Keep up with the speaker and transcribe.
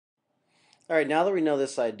All right, now that we know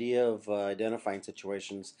this idea of identifying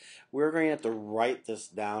situations, we're going to have to write this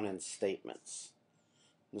down in statements.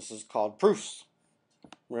 This is called proofs.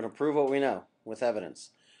 We're going to prove what we know with evidence.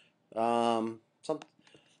 Some,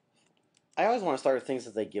 I always want to start with things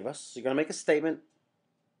that they give us. So you're going to make a statement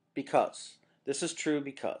because. This is true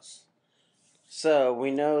because. So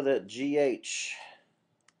we know that GH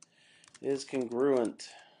is congruent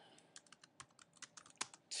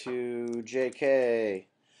to JK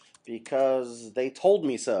because they told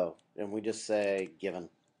me so. And we just say given.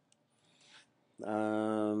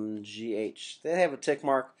 GH. They have a tick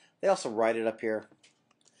mark. They also write it up here.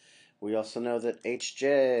 We also know that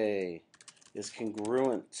HJ is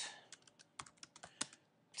congruent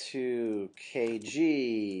to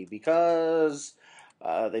KG because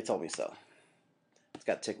they told me so. It's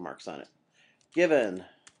got tick marks on it. Given.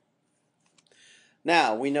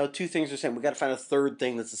 Now, we know two things are the same. We've got to find a third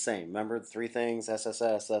thing that's the same. Remember the three things?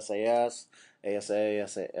 SSS, SAS, ASA,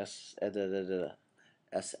 SAS,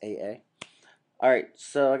 SAA. All right,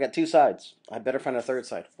 so I got two sides. I better find a third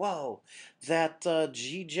side. Whoa, that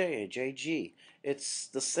JG, it's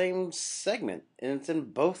the same segment, and it's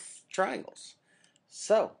in both triangles.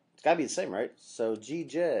 So, it's got to be the same, right? So,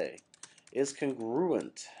 GJ is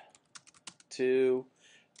congruent to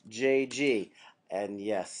JG. And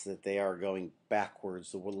yes, that they are going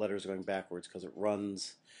backwards. The letters are going backwards because it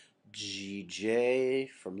runs GJ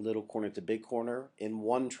from little corner to big corner in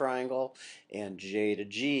one triangle, and J to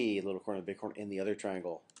G, little corner to big corner, in the other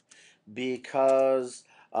triangle, because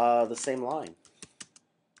the same line.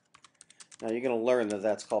 Now you're going to learn that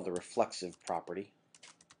that's called the reflexive property.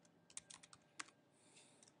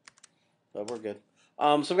 But we're good.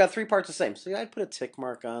 So we've got three parts the same. So I'd put a tick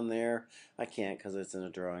mark on there. I can't because it's in a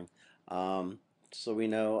drawing. So we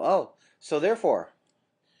know, so therefore,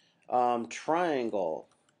 triangle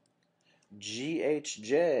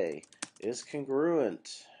GHJ is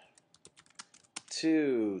congruent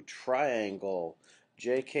to triangle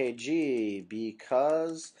JKG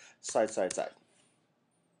because side, side, side.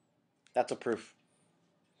 That's a proof.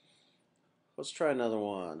 Let's try another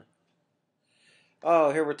one.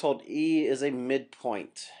 Oh, here we're told E is a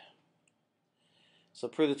midpoint. So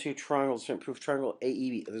prove the two triangles, proof triangle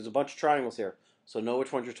AEB. There's a bunch of triangles here, so know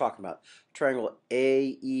which ones you're talking about. Triangle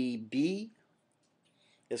AEB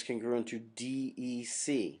is congruent to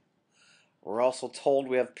DEC. We're also told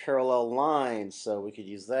we have parallel lines, so we could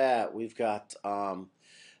use that. We've got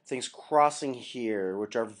things crossing here,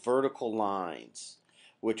 which are vertical lines,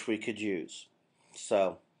 which we could use.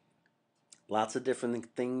 So, lots of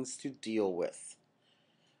different things to deal with.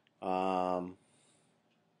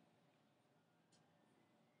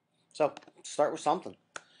 So, start with something.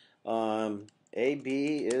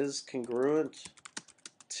 AB is congruent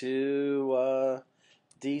to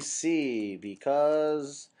DC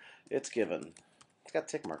because it's given. It's got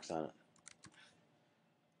tick marks on it.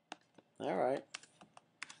 All right.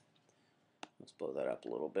 Let's blow that up a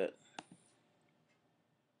little bit.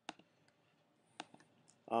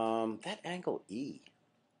 That angle E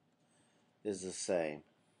is the same.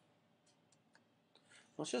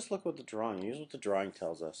 Let's just look at the drawing. Here's what the drawing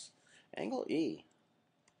tells us. Angle E.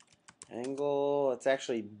 Angle, it's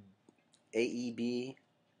actually AEB.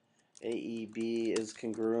 AEB is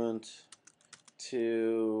congruent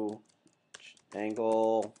to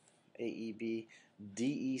angle AEB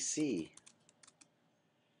DEC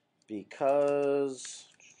because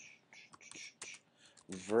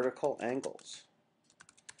vertical angles.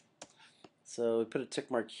 So we put a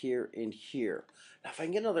tick mark here and here. Now if I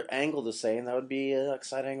can get another angle the same, that would be a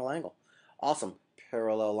side angle. Awesome.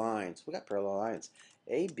 Parallel lines. We got parallel lines.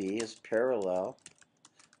 AB is parallel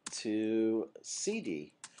to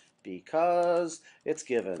CD because it's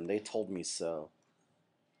given. They told me so.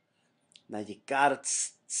 Now you gotta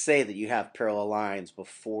say that you have parallel lines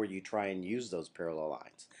before you try and use those parallel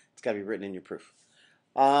lines. It's gotta be written in your proof.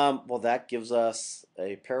 Well, that gives us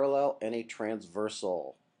a parallel and a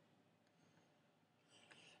transversal.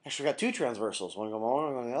 Actually, we got two transversals. One going one,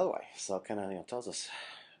 one going the other way. So it kind of tells us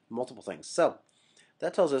multiple things. So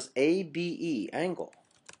that tells us ABE angle.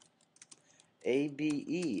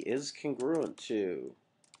 ABE is congruent to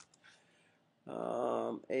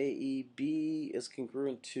AEB is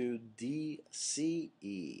congruent to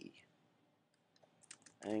DCE.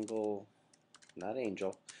 Angle, not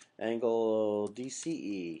angel, angle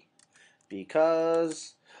DCE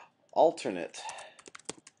because alternate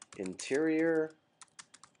interior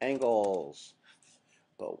angles.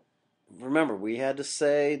 But remember, we had to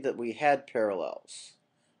say that we had parallels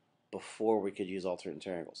before we could use alternate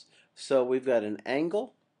angles. So we've got an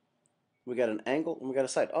angle, we got an angle, and we got a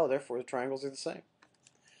side. Oh, therefore the triangles are the same.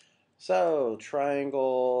 So,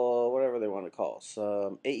 triangle, whatever they want to call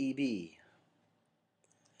some AEB.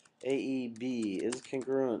 AEB is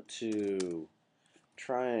congruent to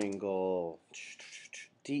triangle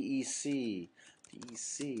DEC.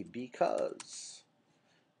 DEC because,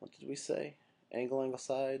 what did we say? Angle, angle,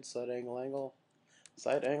 side, angle, angle,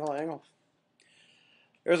 side, angle, angle.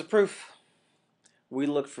 There's a proof. We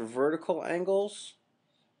looked for vertical angles,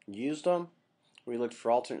 used them. We looked for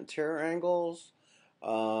alternate interior angles,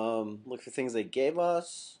 looked for things they gave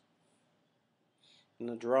us in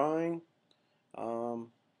the drawing.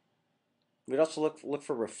 We'd also look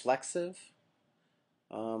for reflexive,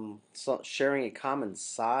 so sharing a common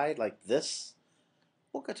side like this.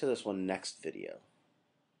 We'll get to this one next video.